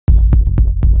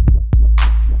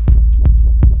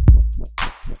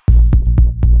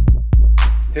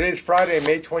Today's Friday,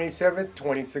 May 27th,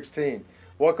 2016.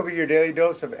 Welcome to your daily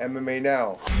dose of MMA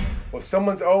Now. Well,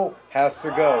 someone's O has to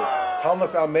go.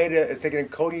 Thomas Almeida is taking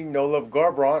Cody "No Love"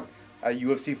 Garbrandt at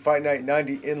UFC Fight Night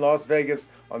 90 in Las Vegas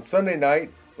on Sunday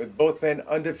night, with both men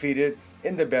undefeated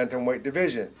in the bantamweight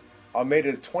division. Almeida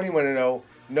is 21-0,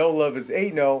 No Love is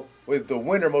 8-0, with the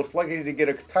winner most likely to get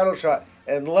a title shot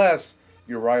unless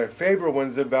Uriah Faber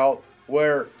wins the bout,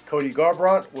 where Cody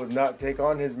Garbrandt would not take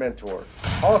on his mentor.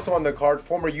 Also on the card,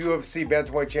 former UFC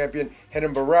bantamweight champion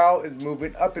Bara is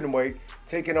moving up in weight,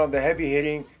 taking on the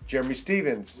heavy-hitting Jeremy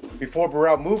Stephens. Before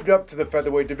Bara moved up to the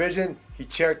featherweight division, he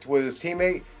checked with his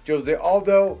teammate Jose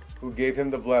Aldo, who gave him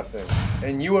the blessing.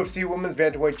 And UFC women's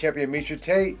bantamweight champion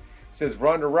Tate says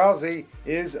Ronda Rousey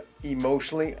is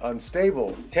emotionally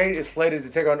unstable. Tate is slated to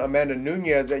take on Amanda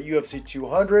Nunes at UFC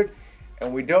 200,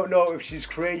 and we don't know if she's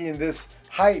creating this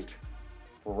hype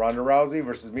for Ronda Rousey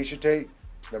versus Tate,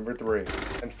 number 3.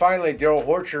 And finally, Daryl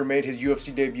Horcher made his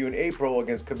UFC debut in April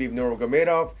against Khabib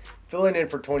Nurmagomedov, filling in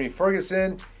for Tony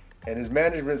Ferguson, and his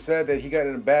management said that he got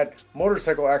in a bad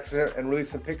motorcycle accident and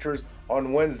released some pictures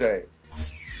on Wednesday.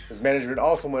 His management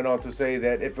also went on to say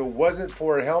that if it wasn't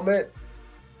for a helmet,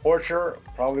 Horcher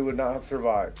probably would not have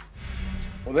survived.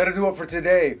 Well, that'll do it for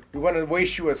today. We want to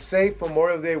wish you a safe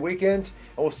Memorial Day weekend,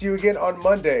 and we'll see you again on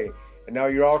Monday. And now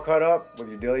you're all caught up with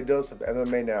your daily dose of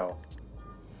MMA Now.